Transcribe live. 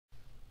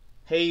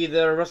Hey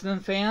there, wrestling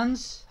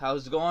fans.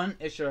 How's it going?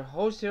 It's your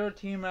host here,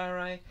 Team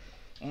Rai,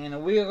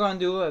 and we are going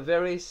to do a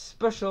very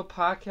special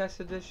podcast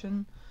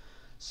edition.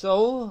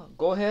 So,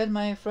 go ahead,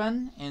 my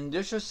friend,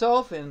 introduce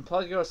yourself and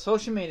plug your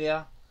social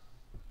media.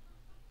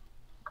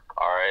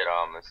 All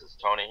right, this is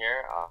Tony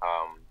here.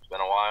 It's been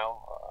a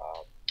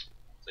while.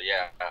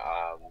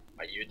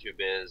 My YouTube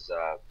is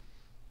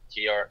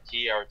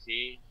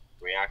TRT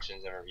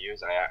Reactions and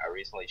Reviews. I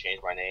recently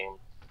changed my name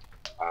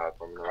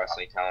from the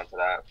wrestling talent to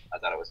that. I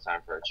thought it was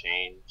time for a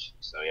change.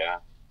 So yeah.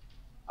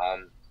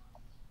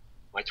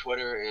 My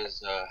Twitter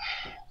is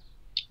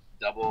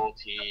double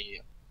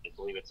T. I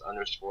believe it's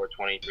underscore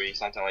 23,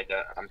 something like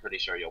that. I'm pretty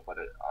sure you'll put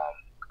it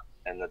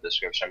in the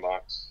description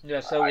box.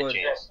 Yes, I would.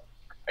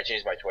 I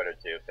changed my Twitter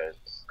too because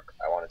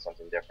I wanted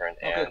something different,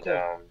 Okay, and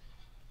cool.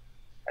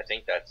 I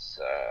think that's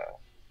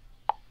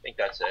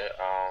it.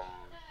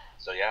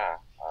 So yeah.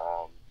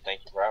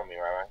 Thank you for having me,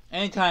 Rai.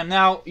 Anytime.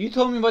 Now, you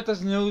told me about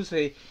this news.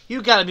 Hey,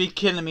 you gotta be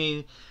kidding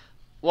me.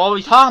 What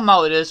we talking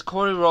about is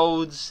Cody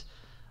Rhodes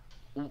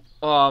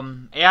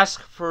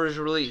asked for his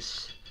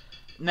release.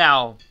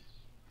 Now,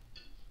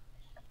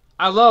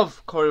 I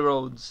love Cody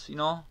Rhodes,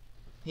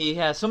 He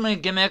has so many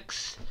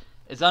gimmicks.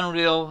 It's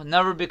unreal.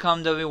 Never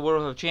become WWE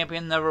World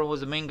Champion. Never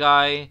was the main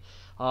guy.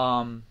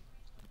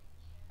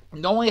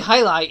 The only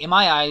highlight in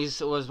my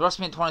eyes was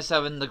WrestleMania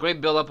 27, the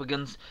great build-up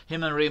against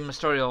him and Rey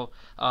Mysterio.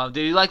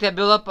 Did you like that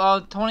build-up,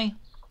 Tony?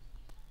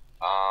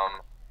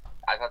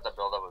 I thought the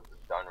build-up was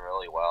done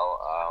really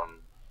well,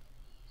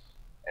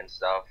 and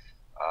stuff.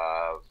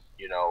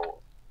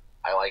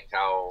 I liked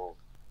how,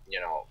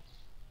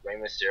 Rey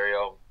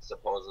Mysterio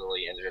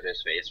supposedly injured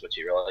his face, which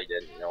he really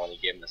didn't, when he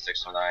gave him the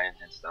 619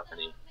 and stuff,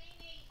 and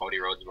Cody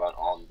Rhodes went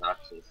all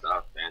nuts and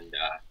stuff, and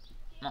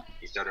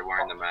he started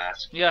wearing the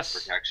mask Yes.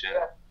 for protection.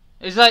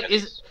 It's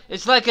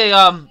like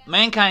a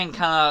Mankind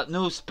kind of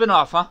new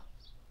spin-off, huh?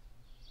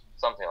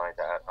 Something like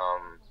that.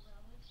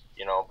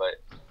 But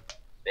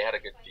they had a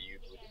good feud.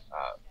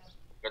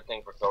 Good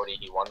thing for Cody,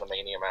 he won the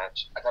Mania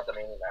match. I thought the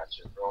Mania match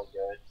was really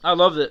good. I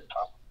loved it.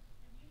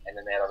 And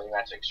then they had a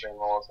rematch of Extreme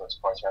Rules, which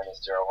of course Rey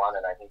Mysterio won,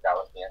 and I think that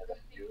was the end of the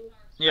feud.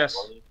 Yes.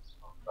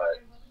 But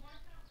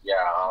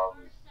yeah,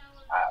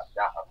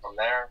 from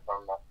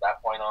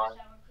that point on,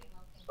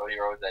 Cody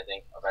Rhodes, I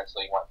think,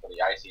 eventually went for the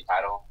IC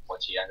title,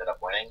 which he ended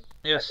up winning.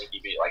 Yes. I think he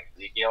beat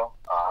Ezekiel.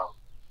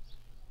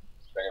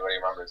 If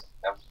anybody remembers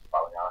him,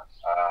 probably not.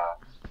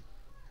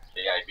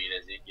 Yeah, he beat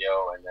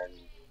Ezekiel, and then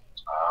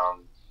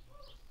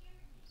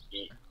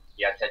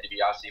he had Ted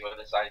DiBiase with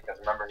his side, because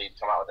remember he'd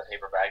come out with the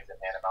paper bags and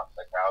hand them out to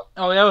the crowd.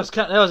 Oh, that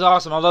was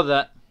awesome. I love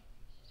that.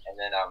 And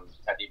then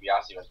Ted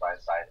DiBiase was by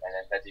his side, and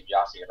then Ted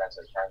DiBiase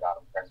eventually turned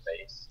on him, turned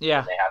face.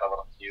 Yeah. And they had a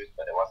little feud,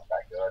 but it wasn't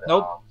that good.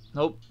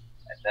 Nope.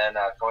 And then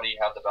Cody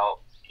held the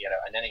belt.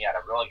 And then he had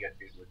a really good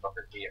feud with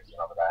Booker T, if you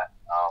remember that.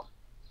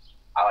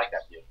 I like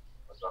that feud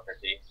with Booker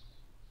T.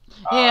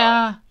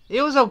 Yeah,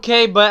 it was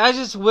okay, but I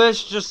just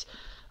wish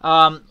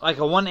like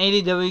a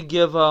 180 that we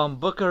give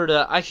Booker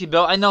the IC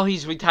belt. I know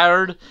he's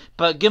retired,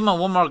 but give him a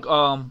one more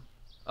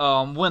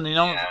win,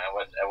 Yeah,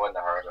 it wouldn't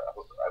have hurt.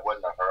 I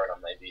wouldn't have hurt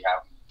him. Maybe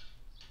have him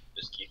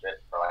just keep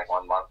it for like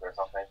 1 month or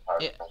something.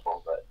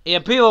 Yeah,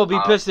 people will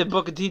be pissed if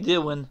Booker T did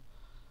win.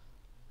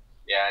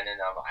 Yeah, and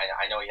then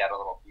I know he had a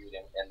little feud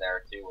in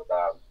there too with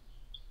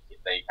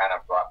they kind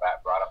of brought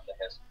up the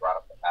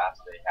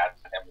past. They had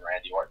him and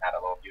Randy Orton had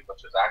a little feud,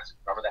 which was actually,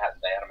 remember they had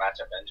a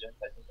match of Vengeance,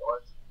 I think it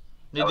was.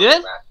 They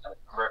did?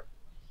 Remember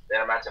they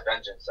had a match of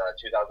Vengeance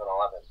 2011,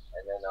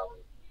 and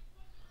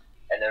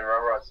then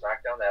remember on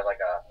SmackDown they had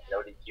like a no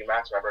DQ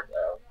match. Remember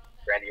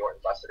Randy Orton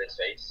busted his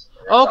face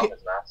and ripped off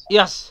his mask.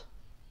 Yes.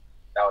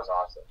 That was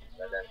awesome.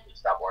 And then he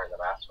stopped wearing the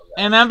mask from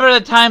there. And remember the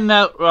time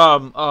that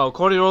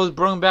Cody Rhodes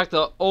brought back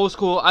the old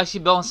school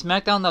IC belt on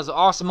SmackDown? That was an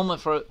awesome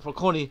moment for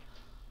Cody.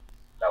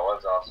 That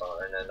was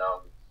awesome. And then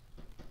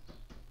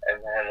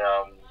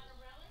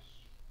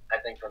I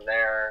think from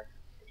there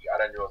he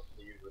got into a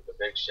feud with the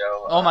Big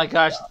Show. Oh my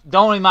gosh!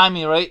 Don't remind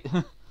me, right?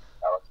 That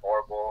was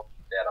horrible.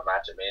 They had a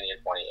match at Mania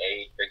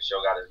 28. Big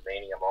Show got his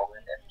Mania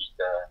moment and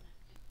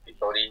beat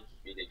Cody,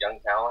 beat a young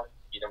talent,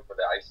 beat him for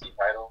the IC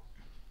title.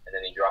 And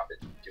then he dropped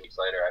it 2 weeks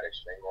later at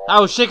Extreme Rules. I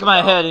was shaking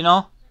my head, And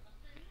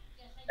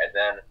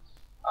then,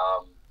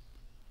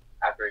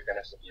 after he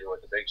finished the feud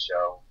with the Big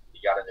Show,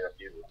 he got into a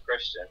feud with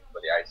Christian for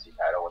the IC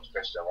title, which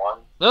Christian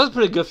won. That was a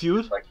pretty good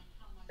feud. Like,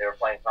 they were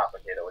playing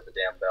complicated with the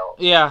damn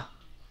belt. Yeah.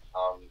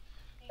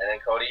 And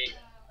then Cody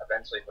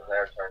eventually from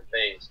there turned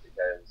face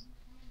because,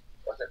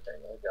 what's that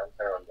thing? I'm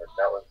trying to remember.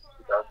 That was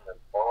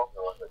 2012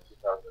 or was it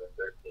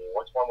 2013?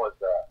 Which one was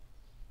that?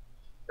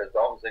 Because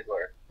Dolph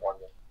Ziggler won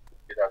the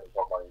 2012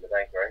 Money in the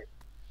Bank, right?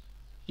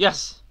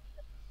 Yes.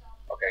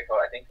 Okay,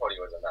 I think Cody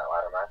was in that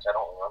ladder match. I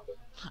don't remember.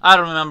 I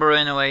don't remember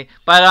anyway.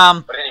 But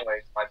But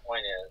anyways, my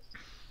point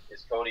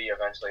is Cody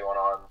eventually went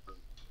on.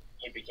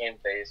 He became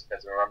face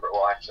because remember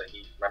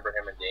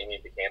him and Damian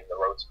became the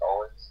Rhodes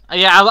Scullers.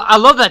 Yeah, I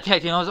love that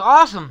tag team. It was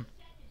awesome.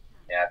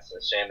 Yeah, it's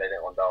a shame they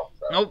didn't win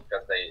belts. Nope.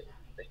 Because they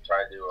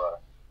tried to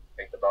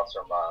take the belts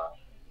from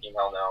Team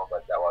Hell No,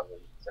 but that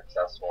wasn't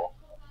successful.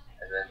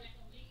 And then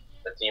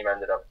the team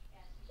ended up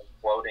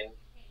imploding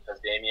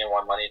because Damian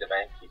won Money in the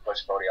Bank. He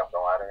pushed Cody off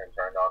the ladder and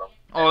turned on him.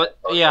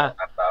 Oh, yeah.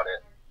 About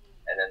it.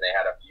 And then they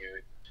had a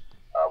feud,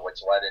 which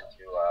led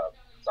into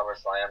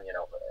SummerSlam,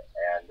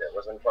 and it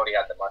was when Cody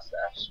had the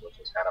mustache, which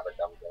was kind of a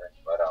dumb gimmick.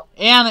 But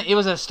and it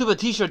was a stupid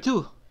T-shirt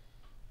too.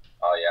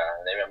 Oh yeah,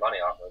 and they made money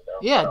off of it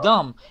though. Yeah,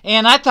 dumb.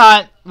 And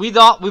we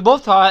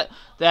both thought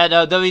that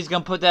WWE's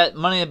gonna put that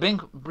Money in the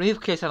Bank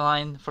briefcase on the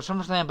line for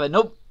SummerSlam, but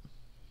nope.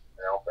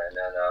 Nope. And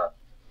then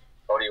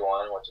Cody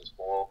won, which is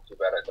cool. Too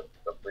bad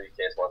the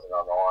briefcase wasn't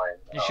on the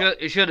line.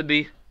 It should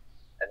be.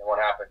 And then what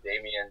happened?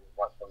 Damian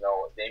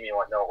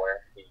went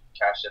nowhere. He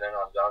cashed it in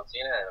on John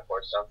Cena, and of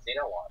course John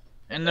Cena won.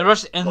 And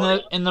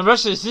the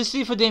rest is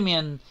history for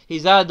Damian.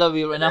 He's out of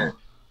W right now.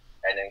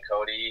 And then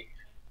Cody,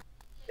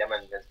 him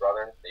and his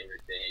brother, they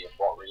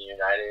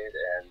reunited.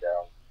 And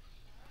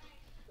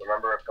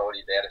remember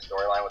Cody? They had a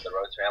storyline with the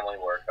Rhodes family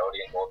where Cody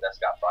and Goldust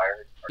got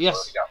fired. Yes.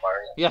 Cody got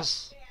fired.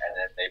 Yes. And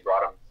then they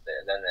brought him.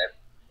 And then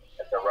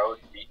if the Rhodes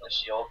beat the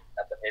Shield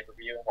at the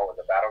pay-per-view, what was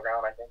the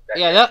Battleground? I think.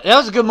 That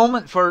was a good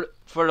moment for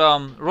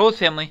the Rhodes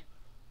family.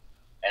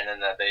 And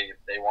then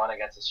they won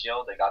against the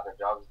Shield. They got their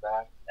jobs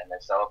back, and they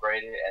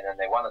celebrated. And then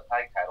they won the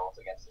tag titles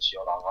against the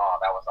Shield on Raw.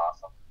 That was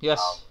awesome. Yes.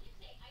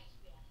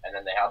 And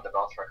then they held the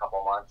belts for a couple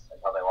months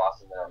until they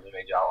lost in the New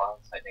Age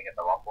Outlaws, I think, at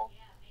the Rumble.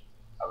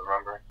 I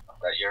remember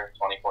that year,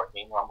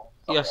 2014 Rumble.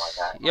 Something like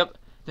that. Yep.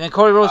 Then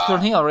Cody Rhodes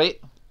turned heel, right?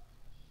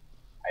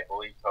 I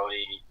believe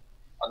Cody.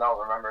 Oh no,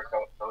 remember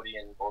Cody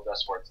and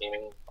Goldust were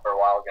teaming for a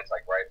while against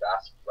like right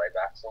back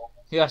soul.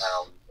 Yes.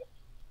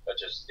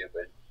 Which is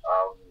stupid.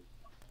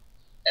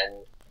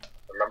 And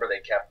remember they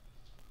kept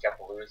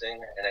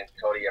losing, and then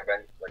Cody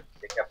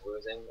they kept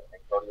losing, and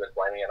Cody was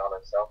blaming it on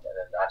himself, and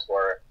then that's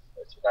where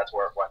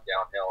it went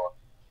downhill.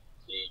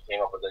 He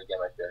came up with a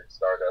gimmick there,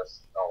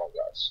 Stardust. Oh my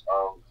gosh.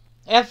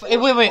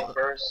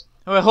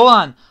 Wait, hold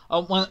on.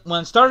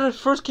 When Stardust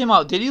first came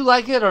out, did you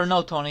like it or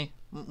no, Tony?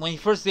 When he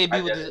first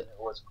debuted with it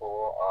was cool.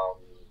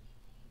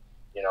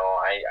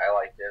 I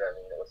liked it. I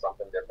mean, it was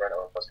something different.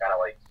 It was kind of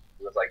like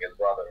he was like his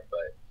brother,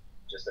 but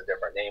just a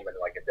different name and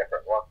like a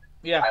different look.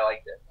 Yeah. I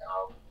liked it.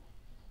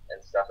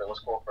 And stuff. It was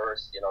cool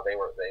first.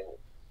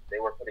 They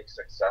were pretty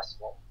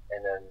successful,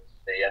 and then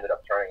they ended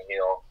up turning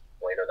heel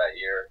later that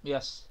year.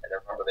 Yes. And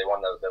I remember they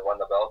won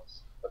the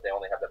belts, but they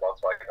only had the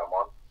belts for like a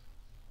month.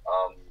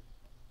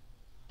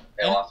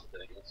 They lost it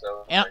to the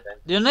Usos. And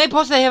didn't they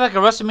supposed to have like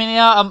a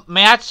WrestleMania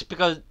match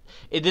because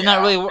it did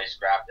not really work? They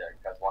scrapped it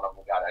because one of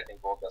them I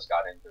think Goldust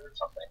got injured or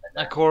something. And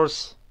then, of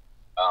course.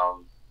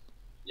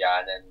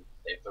 And then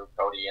they threw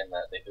Cody in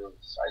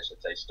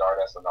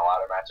Stardust in the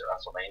ladder match at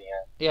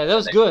WrestleMania. Yeah, that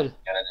was good.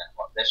 And then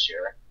this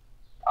year,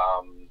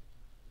 I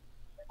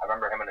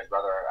remember him and his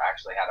brother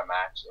actually had a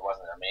match. It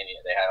wasn't a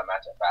Mania. They had a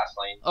match at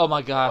Fastlane. Oh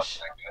my gosh.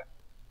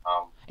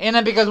 And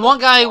then because one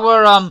guy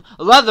wore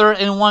leather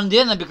and one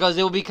didn't, because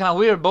it would be kind of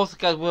weird. Both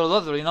guys wore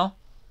leather,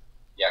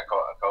 Yeah,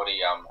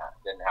 Cody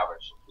didn't have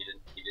he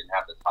didn't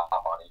have the top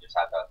on. He just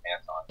had the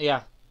pants on.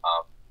 Yeah.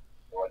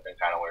 It would have been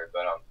kind of weird,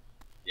 but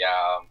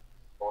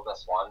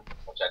Goldust won,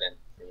 which I didn't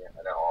see. I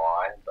don't know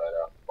why, but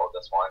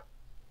Goldust won.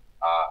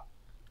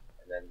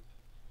 And then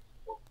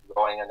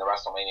going into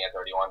WrestleMania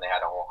 31, they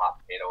had a whole hot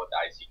potato with the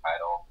IC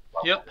title.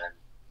 Yep. And then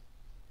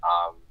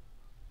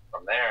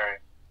from there,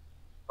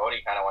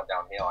 Cody kind of went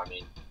downhill. I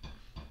mean,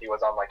 he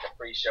was on like a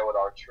pre-show with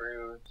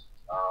R-Truth,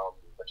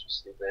 which was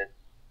stupid.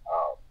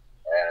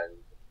 And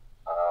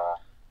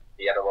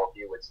he had a little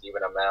feud with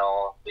Stephen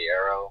Amell, The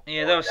Arrow.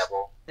 Yeah,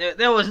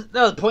 that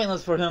was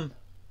pointless for him.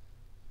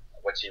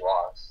 Which he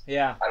lost.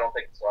 Yeah. I don't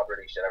think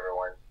celebrity should ever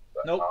win.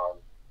 But, nope.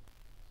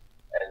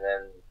 And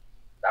then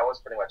that was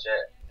pretty much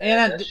it.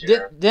 And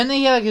didn't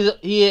he have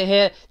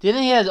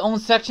his own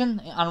section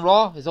on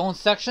Raw? His own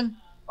section.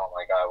 Oh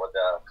my God! With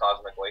the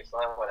Cosmic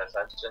Wasteland with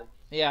Ascension.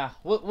 Yeah.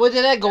 What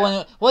did that go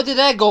in? What did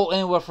that go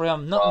anywhere for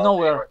him?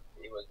 Nowhere.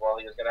 He was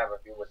gonna have a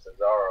feud with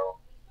Cesaro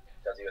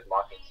because he was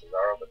mocking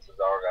Cesaro, but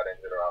Cesaro got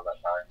injured around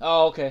that time.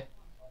 Oh, okay.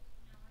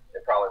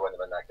 It probably wouldn't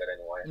have been that good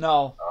anyway.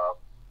 No.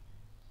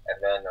 And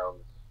then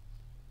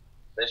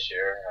this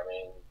year, I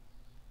mean,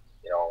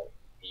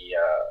 he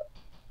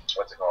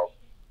what's it called?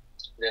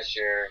 This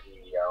year he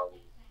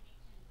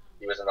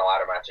was in the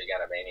ladder match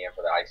again at Mania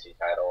for the IC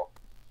title.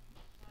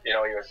 He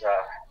was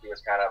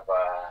kind of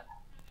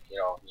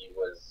he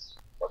was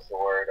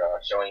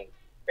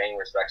paying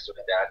respects to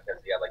his dad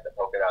because he had like the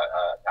polka dot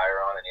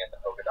attire on and he had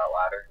the polka dot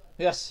ladder.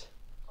 Yes.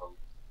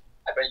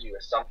 I bet you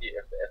if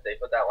they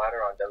put that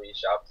ladder on WWE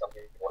Shop, some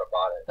people would have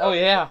bought it.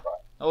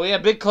 Oh yeah,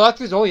 big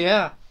collectors. Oh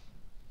yeah.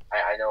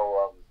 I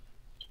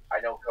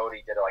know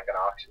Cody did like an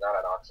auction, not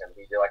an auction.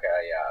 He did like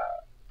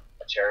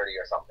a charity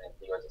or something.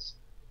 He was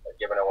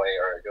giving away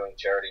or doing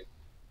charity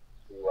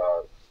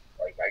to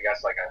I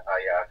guess like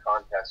a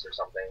contest or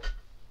something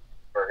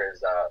for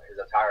his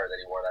attire that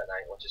he wore that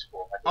night, which is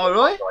cool. Oh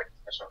really? For, like a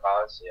special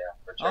cause, yeah,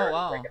 for charity. Oh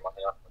wow. Making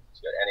money off, which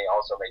is good. And he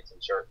also made some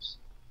shirts.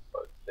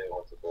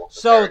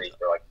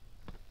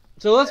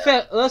 So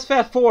let's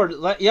fast forward.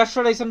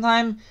 Yesterday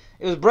sometime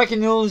it was breaking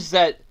news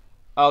that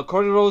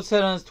Cody Rhodes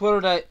said on his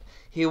Twitter that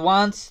he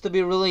wants to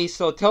be released.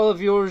 So tell the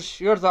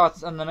viewers your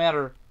thoughts on the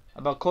matter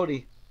about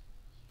Cody.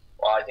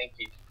 Well, I think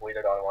he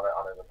tweeted on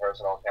his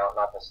personal account,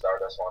 not the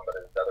Stardust one, but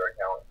his other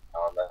account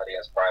that he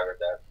has private.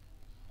 That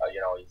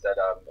he said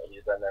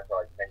he's been there for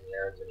like 10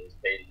 years and he's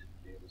paid his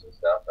dues and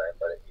stuff, but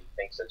he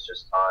thinks it's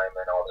just time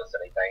and all this,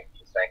 and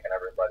he's thanking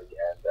everybody,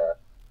 and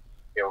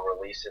he'll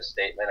release his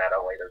statement at a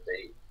later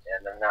date.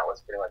 And then that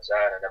was pretty much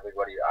that, and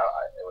everybody,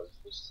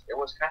 it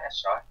was kind of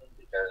shocking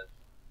because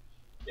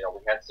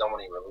we had so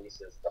many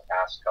releases the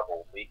past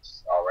couple of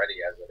weeks already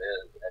as it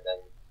is, and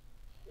then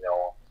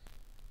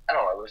I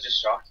don't know, it was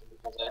just shocking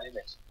because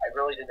I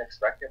really didn't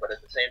expect it, but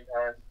at the same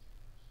time,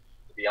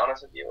 to be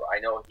honest with you, I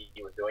know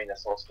he was doing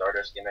this whole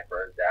Stardust gimmick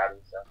for his dad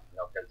and stuff,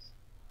 because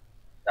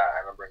I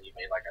remember he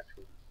made like a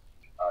tweet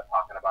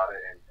talking about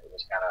it, and it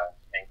was kind of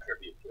paying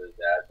tribute to his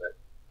dad. But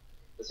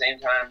at the same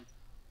time,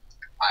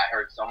 I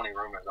heard so many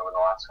rumors over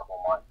the last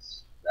couple of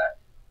months that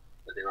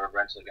they were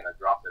eventually going to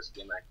drop this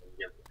gimmick and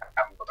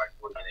have him go back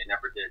to it, and they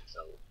never did.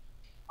 So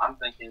I'm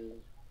thinking,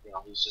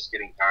 he's just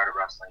getting tired of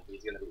wrestling.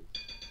 He's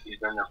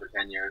been there for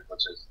 10 years,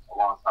 which is a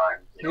long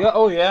time. Yeah.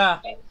 Oh yeah.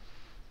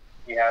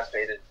 He has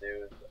paid his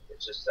dues.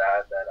 It's just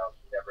sad that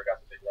he never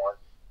got the big one.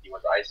 He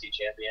was IC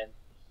champion,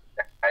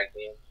 tag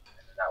team,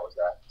 and that was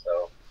that.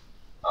 So,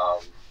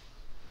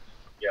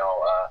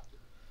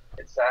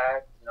 it's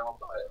sad,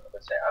 but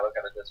I look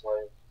at it this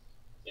way.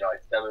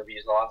 It's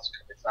WWE's loss.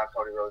 It's not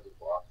Cody Rhodes'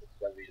 loss. It's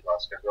WWE's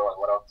loss. Because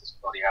what else does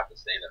Cody have to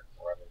stay there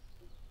for?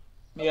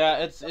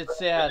 Yeah, it's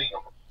sad.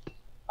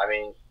 I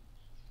mean,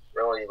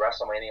 really,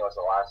 WrestleMania was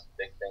the last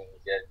big thing he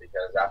did,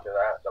 because after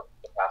that, the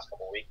past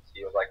couple of weeks,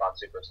 he was like on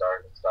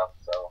Superstars and stuff,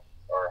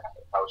 or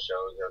house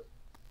shows, or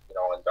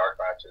in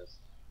dark matches,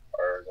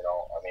 or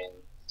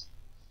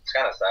it's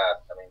kind of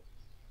sad. I mean,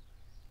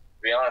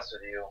 to be honest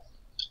with you,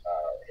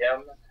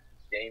 him,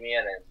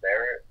 Damian, and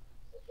Barrett,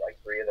 like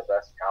three of the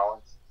best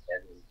talents in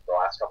the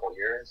last couple of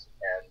years,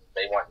 and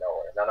they went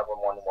nowhere. None of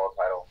them won the world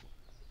title.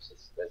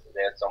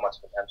 They had so much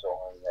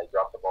potential, and they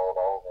dropped the ball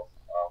with all of them.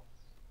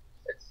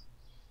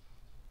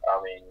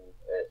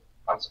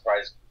 I'm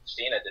surprised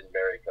Cena didn't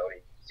bury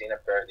Cody. Cena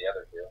buried the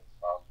other two.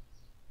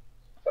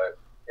 But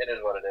it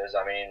is what it is.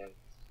 I mean,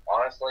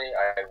 honestly,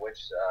 I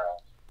wish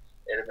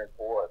it'd have been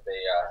cool if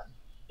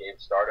they gave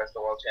Stardust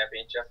the World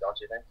Championship, don't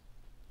you think?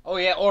 Oh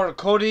yeah, or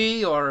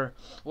Cody, or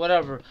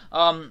whatever.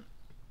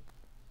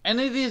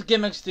 Any of these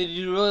gimmicks did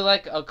you really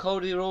like?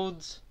 Cody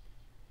Rhodes?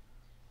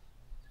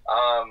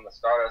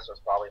 Stardust was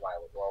probably one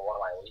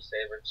of my least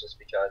favorites, just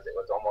because it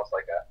was almost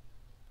like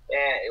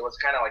it was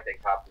kind of like they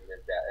copied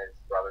his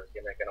brother's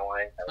gimmick in a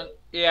way. I mean,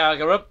 yeah,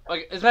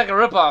 it's like a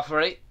rip-off,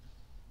 right?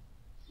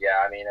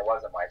 Yeah, I mean, it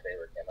wasn't my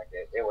favorite gimmick.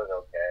 It was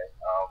okay.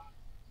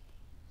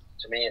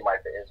 To me, my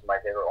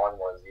favorite one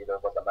was either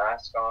with the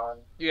mask on,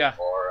 yeah,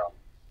 or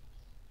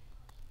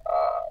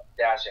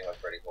Dashing was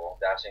pretty cool.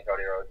 Dashing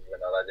Cody Rhodes, even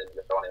though that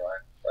didn't go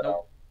anywhere. But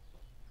nope.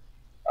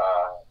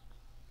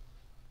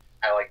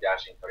 I like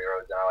Dashing Cody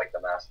Rhodes, and I like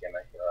the mask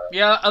gimmick.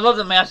 Yeah, I love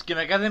the mask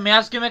gimmick. I think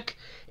mask gimmick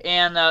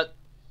and not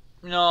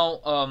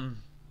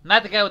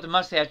the guy with the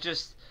mustache,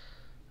 just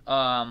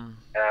And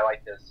I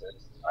liked his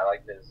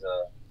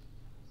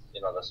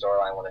the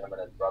storyline with him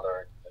and his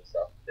brother and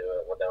stuff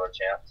too, when they were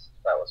champs.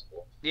 That was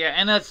cool. Yeah,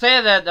 and I'd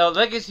say that the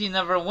legacy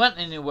never went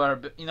anywhere.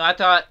 But, I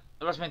thought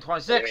WrestleMania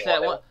 26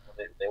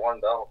 they won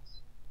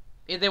belts.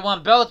 Yeah, they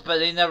won belts, but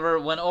they never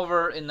went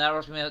over in that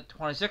WrestleMania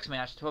 26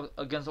 match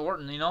against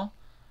Orton. Well,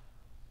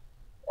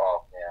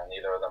 yeah,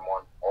 neither of them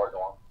won. Orton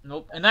won.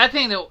 Nope. And I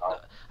think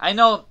that I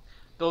know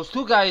those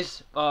two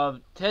guys,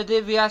 Ted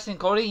DiBiase and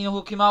Cody. You know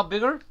who came out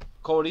bigger?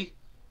 Cody.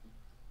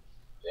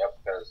 Yep,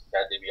 because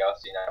Ted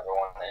DiBiase never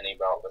won any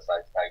belt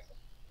besides tag team,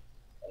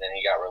 and then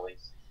he got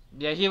released.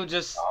 Yeah, he was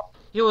just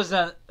he was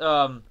an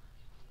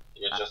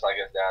He was just like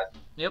his dad.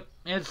 Yep,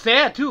 and it's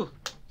sad too.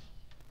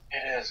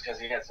 It is, because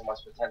he had so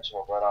much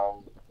potential, but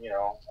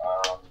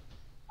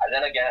and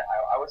then again,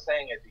 I was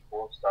saying it'd be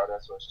cool if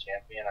Stardust was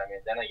champion. I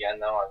mean, then again,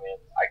 though,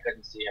 I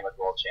couldn't see him as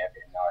world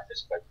champion. No, I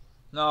just couldn't.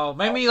 No,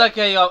 maybe like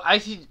a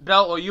IC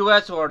belt or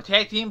US or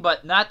tag team,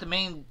 but not the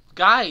main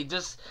guy.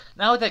 Just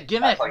not with that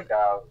gimmick. That's like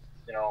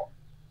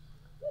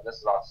this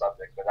is off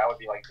subject, but that would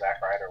be like Zack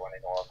Ryder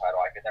winning the world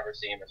title. I could never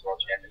see him as world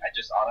champion. I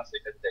just honestly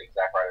couldn't take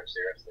Zack Ryder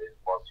seriously as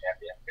world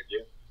champion. Could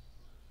you?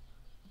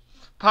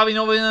 Probably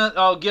nobody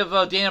will give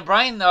Daniel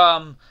Bryan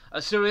a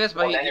serious,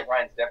 but Daniel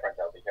Bryan's different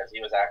though, because he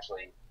was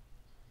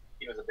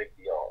a big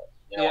deal.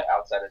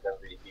 Outside of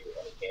WWE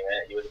when he came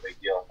in, he was a big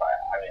deal.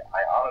 I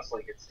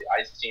honestly could see.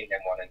 I've seen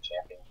him winning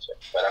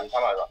championships, but I'm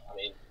talking about.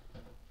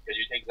 Could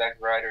you take Zack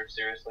Ryder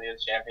seriously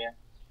as champion?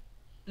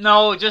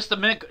 No, just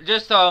like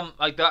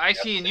the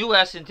IC and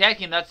US and tag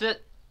team. That's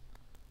it.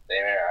 Same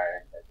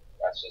here.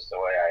 That's just the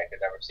way. I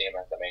could never see him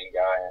as the main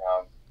guy.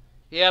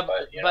 Yeah,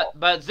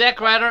 but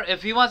Zack Ryder,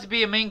 if he wants to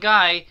be a main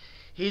guy,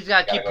 he's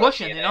got to keep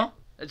pushing.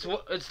 It's a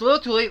little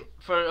too late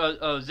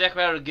for Zack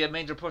Ryder to get a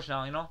major push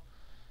now.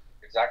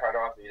 If Zack Ryder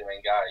wants to be the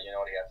main guy, you know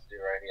what he has to do,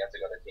 right? He has to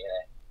go to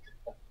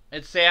TNA.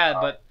 It's sad,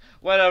 but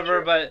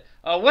whatever. Sure. But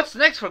what's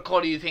next for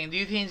Cody? Do you think? Do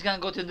you think he's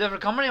gonna go to a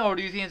different company, or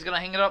do you think he's gonna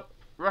hang it up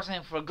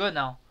wrestling for good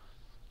now.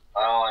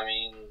 Well, I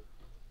mean,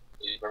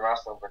 he's been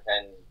wrestling for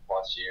 10+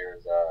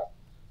 years. I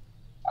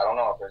don't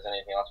know if there's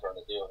anything else for him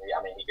to do. He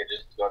could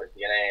just go to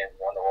TNA and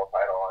win the world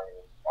title. I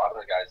mean, a lot of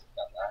the guys have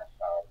done that.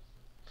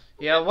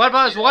 Yeah, what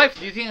about his wife?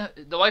 Do you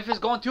think the wife is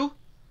going too?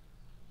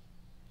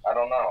 I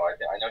don't know.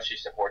 I know she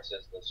supports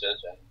his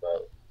decision,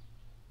 but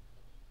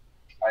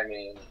I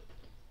mean,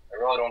 I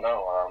really don't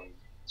know.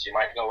 She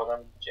might go with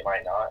him. She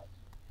might not.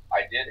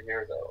 I did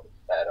hear though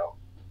that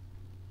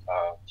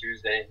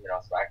Tuesday,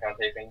 SmackDown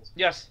tapings.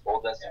 Yes.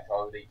 Goldust and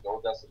Cody,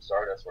 Goldust and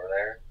Stardust were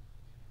there,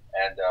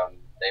 and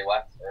they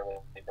left early.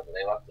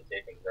 They left the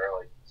tapings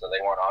early, so they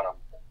weren't on them.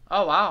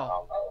 Oh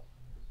wow.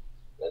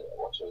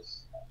 Which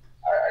was,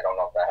 I don't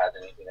know if that has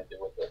anything to do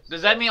with this.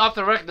 Does that mean off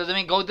the record? Does that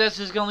mean Goldust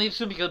is gonna leave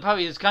soon because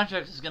probably his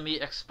contract is gonna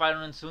be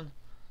expiring soon?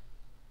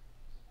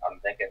 I'm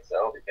thinking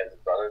so because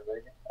his brother's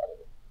leaving.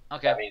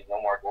 Okay. That means no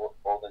more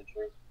golden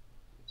truth.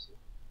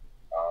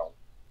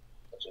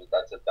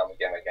 That's a dumb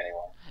gimmick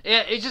anyway.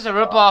 Yeah, it's just a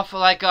ripoff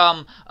like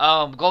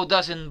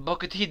Goldust and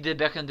Booker T did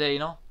back in the day,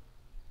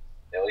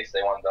 At least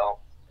they won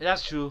belts.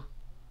 That's true.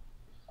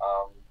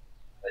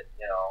 But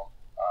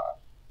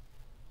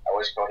I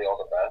wish Cody all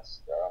the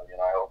best.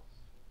 I hope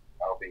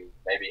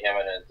maybe him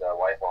and his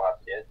wife will have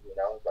kids.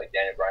 Like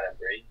Daniel Bryan and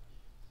Brie,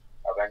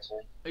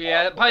 eventually.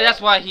 Yeah, probably that's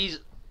why he's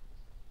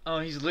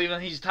leaving.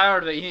 He's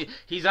tired of it.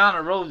 He's on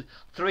the road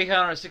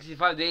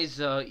 365 days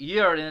a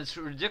year, and it's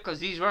ridiculous.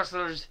 These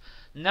wrestlers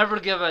never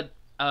give a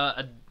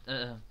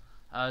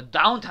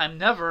downtime.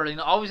 Never.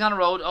 Always on the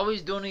road.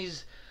 Always doing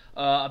these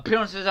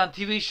appearances on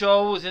TV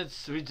shows.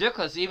 It's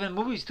ridiculous. Even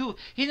movies too.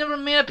 He never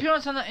made an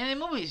appearance on any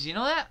movies. You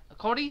know that,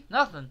 Cody?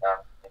 Nothing.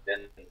 He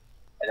didn't.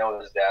 I know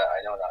his dad.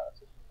 I know that.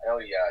 I know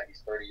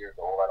he's 30 years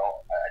old.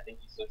 I think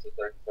he's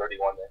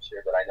 31 this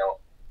year. But I know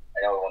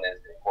when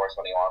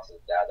he lost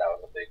his dad, that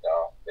was a big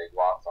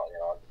loss on a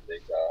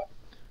big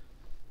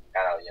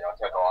kind of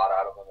took a lot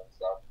out of him and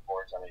stuff. Of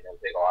course, it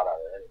would take a lot out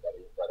of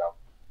anybody. But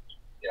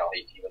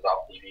he was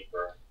off TV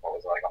for what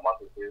was it, like a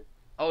month or two.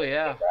 Oh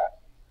yeah.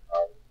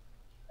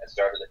 And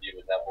started the feud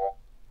with Neville.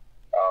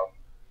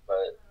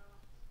 But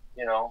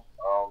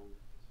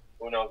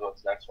who knows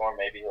what's next for him?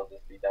 Maybe he'll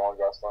just be done with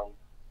wrestling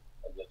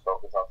and just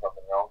focus on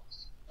something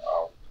else.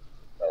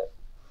 But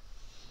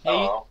I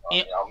don't know.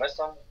 I'll miss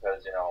him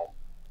because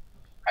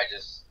I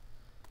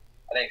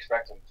didn't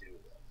expect him to.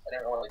 I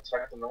didn't really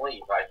expect him to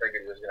leave. I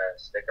figured he was gonna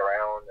stick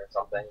around or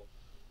something.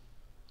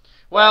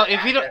 Well,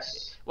 if he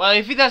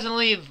doesn't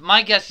leave,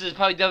 my guess is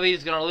probably WWE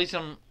is gonna release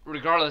him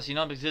regardless.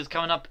 Because it's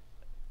coming up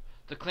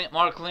to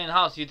more clean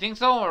house. You think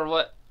so or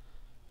what?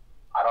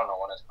 I don't know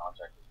when his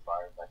contract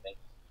expires. I think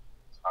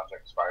his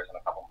contract expires in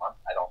a couple months.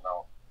 I don't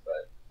know,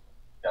 but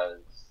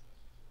because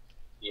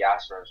he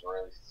asked for his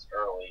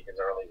early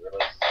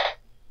release,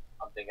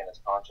 I'm thinking his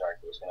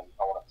contract was going to be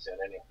coming up soon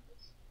anyways.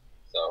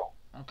 So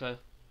okay.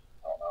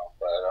 I don't know,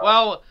 but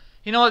well,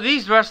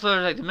 these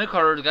wrestlers like the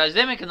mid-card guys,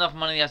 they make enough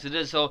money as it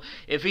is. So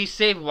if he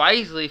saved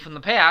wisely from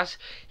the past,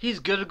 he's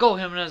good to go.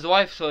 Him and his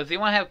wife. So if they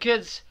want to have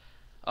kids,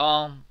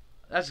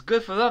 that's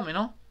good for them,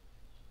 Yeah,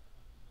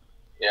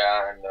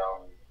 and I don't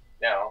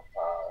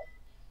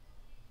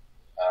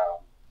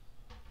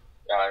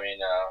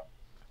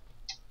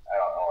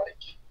know.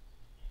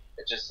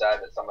 It's just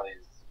sad that some of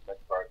these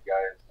mid-card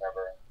guys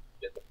never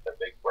get the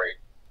big break.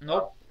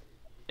 Nope.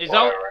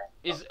 Whatever.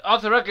 Is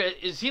off the record.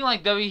 It seems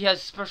like WWE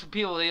has special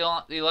people they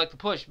like to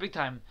push big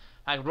time,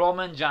 like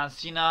Roman, John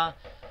Cena,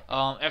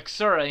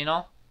 etc.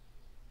 Yeah,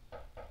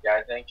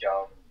 I think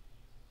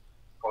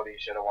Cody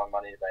should have won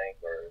Money in the Bank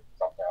or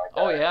something like that.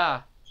 Oh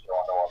yeah. Should have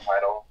won the world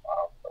title,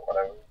 or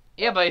whatever.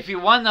 Yeah, but if he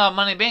won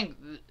Money in the Bank,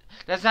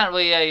 that's not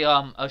really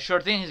a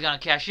sure thing. He's gonna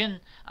cash in,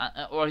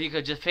 or he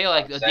could just fail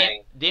like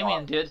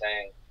Damien did.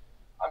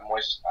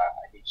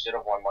 He should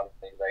have won Money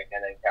in the Bank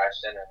and then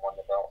cashed in and won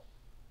the belt.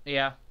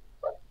 Yeah.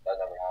 But that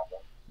never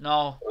happened.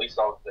 No. At least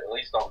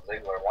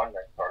Ziggler won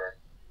next quarter.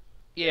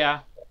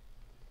 Yeah.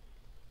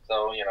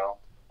 So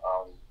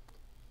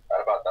that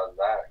about does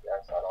that. I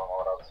guess I don't know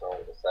what else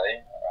really to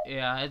say.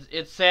 Yeah,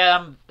 it's sad.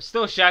 I'm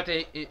still shocked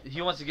that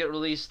he wants to get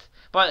released,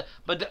 but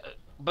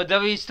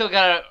WWE still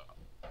gotta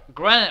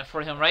grant it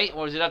for him, right?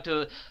 Or is it up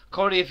to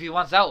Cody if he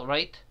wants out,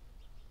 right?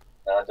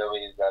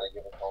 WWE's gotta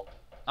give it home.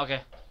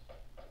 Okay.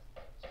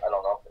 I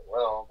don't know if they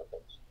will, but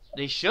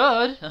they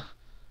should.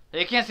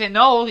 They can't say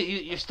no.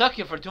 You're stuck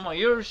here for 2 more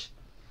years.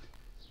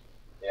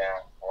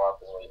 Yeah, we'll have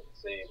to wait and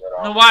see. But,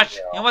 now watch.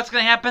 You know what's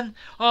gonna happen?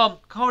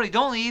 Cody,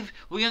 don't leave.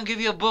 We're gonna give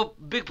you a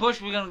big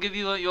push. We're gonna give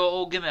you your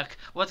old gimmick.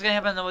 What's gonna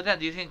happen with that?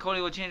 Do you think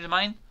Cody will change his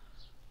mind?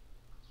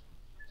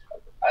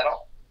 I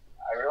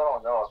really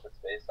don't know if it's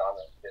based on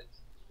his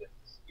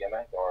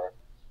gimmick or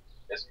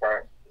his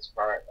current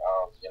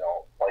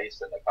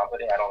place in the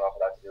company. I don't know if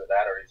it has to do with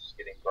that or he's just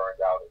getting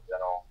burned out in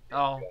general.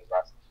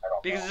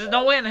 Because there's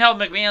no way in hell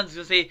McMahon's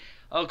gonna say,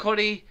 "Oh,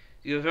 Cody,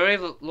 you're very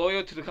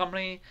loyal to the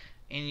company,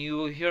 and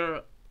you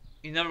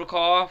never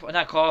call off, or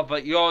not call off,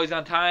 but you're always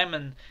on time,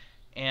 and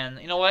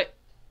you know what?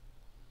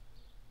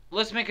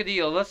 Let's make a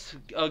deal. Let's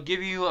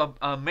give you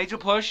a major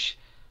push,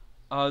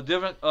 a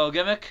different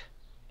gimmick,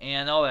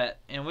 and all that.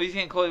 And what do you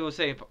think Cody will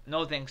say?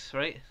 No thanks,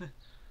 right?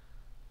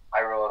 I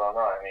really don't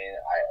know. I mean,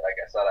 like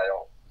I said, I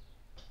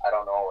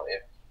don't know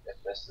if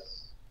this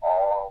is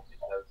all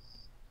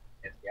because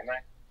his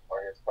gimmick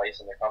or his place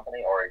in the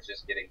company, or he's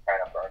just getting kind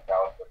of burnt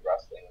out with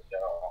wrestling in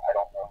general. I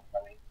don't know.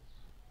 I mean,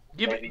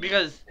 maybe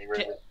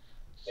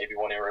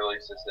when he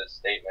releases his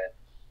statement,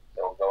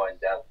 he'll go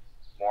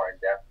more in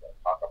depth, and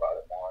talk about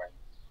it more, and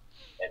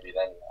maybe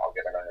then I'll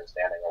get an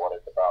understanding of what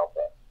it's about.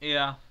 But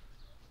yeah.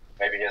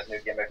 Maybe his new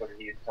gimmick would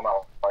be he'd come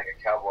out like a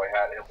cowboy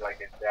hat. He'll be like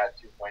his dad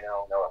 2.0.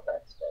 No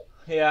offense, but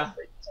yeah,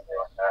 something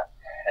like that.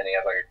 And he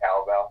has like a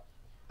cowbell.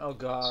 Oh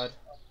God.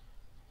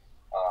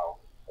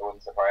 It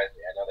wouldn't surprise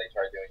me. I know they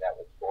tried doing that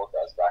with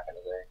Goldust back in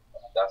the day,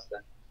 Dustin.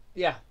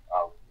 Yeah.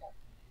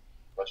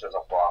 Which was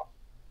a flop.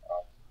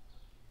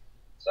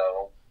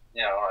 So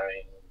you know, I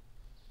mean,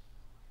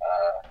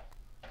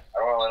 I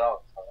don't really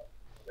know.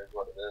 It is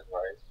what it is,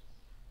 right?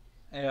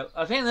 Yeah,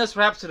 I think this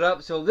wraps it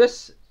up. So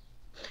this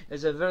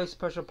is a very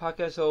special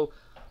podcast. So,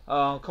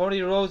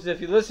 Cody Rhodes, if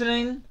you're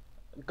listening,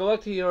 go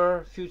back to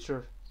your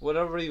future,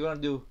 whatever you're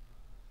gonna do.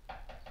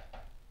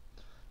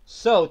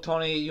 So,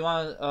 Tony, you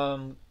want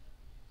to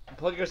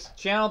plug your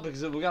channel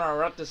because we're gonna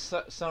wrap this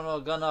son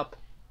of a gun up.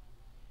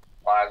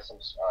 I have some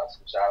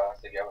shout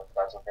outs to give, if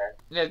that's okay.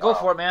 Yeah, go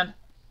for it, man.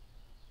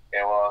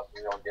 Okay, well,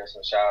 we're gonna give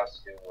some shout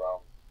outs to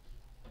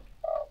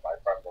my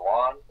friend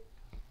Dewan,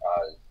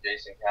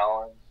 Jason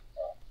Callan,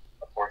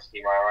 of course,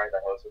 Team Rai, the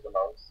host with the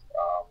most.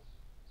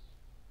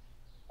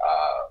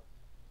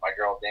 My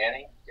girl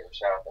Danny, give a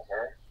shout out to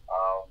her.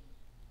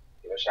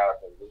 Give a shout out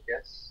to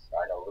Lucas.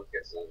 I know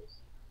Lucas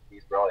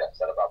he's really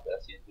upset about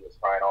this. He was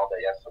crying all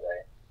day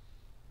yesterday.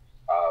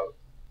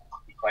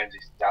 He claims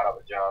he's out of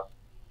a job.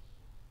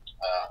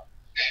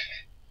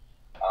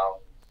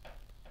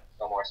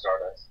 No more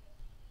Stardust.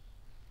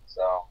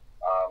 So,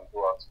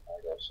 who else can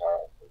I give a shout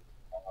out to?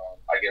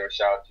 I give a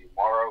shout out to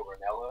Mauro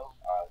Ranello.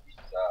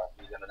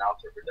 He's an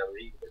announcer for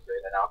WWE. He's a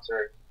great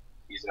announcer.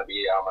 He's going to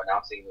be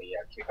announcing the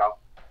kickoff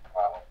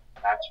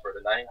match for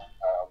the night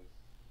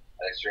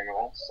at Extreme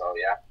Rules. So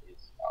yeah,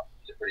 he's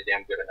a pretty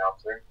damn good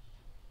announcer.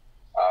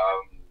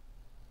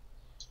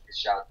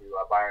 Shout out to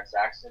Byron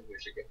Saxton, who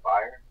should get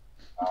fired.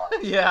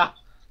 Yeah.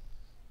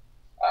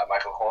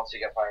 Michael Cole should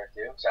get fired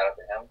too. Shout out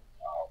to him.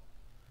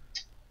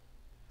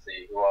 Let's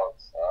see who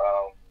else.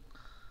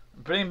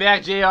 Bring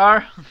back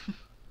JR.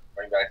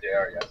 Bring back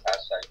JR, yes.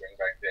 Hashtag bring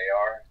back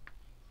JR.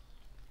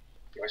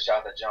 Give a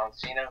shout out to John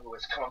Cena, who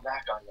is coming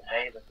back on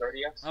May the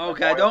 30th.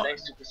 Okay,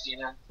 Super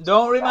Cena.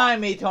 Don't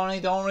remind me, Tony.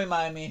 Don't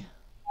remind me.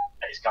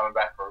 He's coming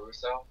back for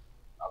Rusev.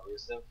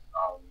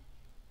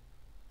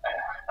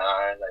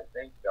 And I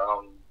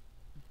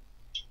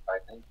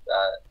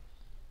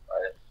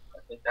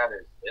think that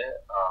is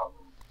it.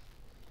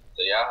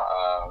 So yeah,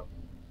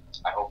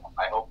 I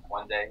hope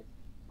one day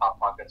Hot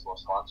Pockets will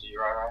sponsor you,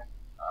 right?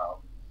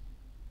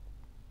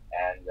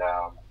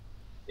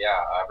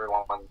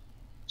 Everyone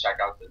check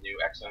out the new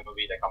X-Men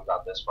movie that comes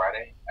out this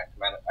Friday,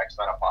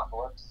 X-Men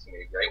Apocalypse. It's gonna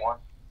be a great one,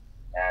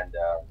 and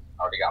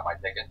I already got my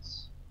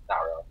tickets.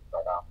 Not really,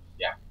 but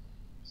yeah.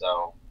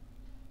 So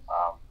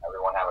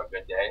everyone have a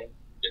good day,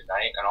 good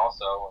night, and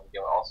also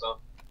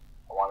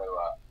I want to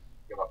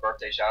give a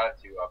birthday shout out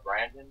to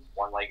Brandon,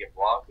 One-Legged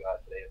Vlog.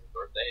 Today is his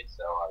birthday,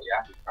 so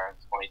yeah, he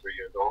turns 23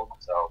 years old.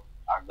 So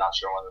I'm not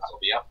sure when this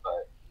will be up,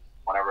 but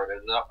whenever it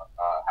is up,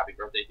 happy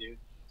birthday,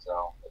 dude.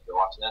 So if you're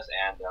watching this,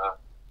 and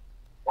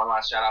one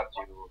last shout out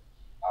to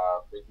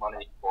Big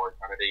Money for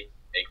Eternity,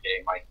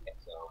 aka Mike.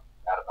 So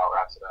that about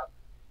wraps it up.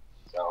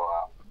 So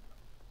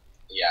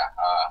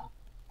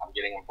I'm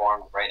getting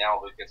informed right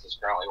now. Lucas is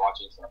currently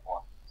watching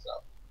Cineform.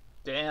 So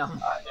damn.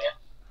 Yeah.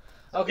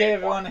 Okay,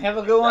 everyone, have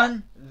a good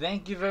one.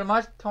 Thank you very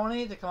much,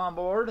 Tony, to come on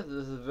board. This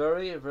is a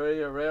very,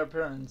 very rare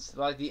appearance,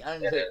 like the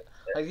Undertaker.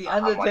 Like the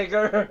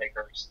Undertaker.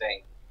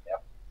 Sting.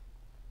 Yep.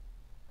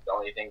 The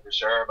only thing for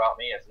sure about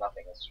me is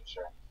nothing is for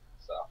sure.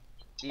 So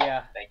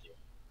yeah. Thank you.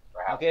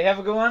 Okay, have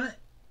a good one,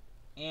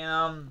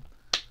 and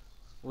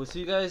we'll see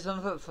you guys on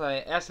the flip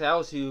side. Actually, I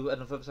will see you on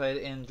the flip side.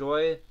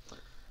 Enjoy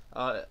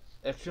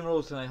Extreme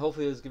Rules tonight.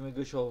 Hopefully, it's gonna be a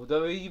good show.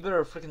 You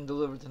better freaking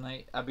deliver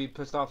tonight. I'd be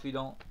pissed off if you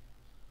don't.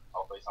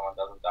 Hopefully, someone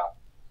doesn't die.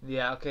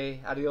 Yeah.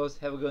 Okay. Adios.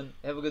 Have a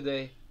good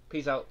day.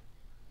 Peace out.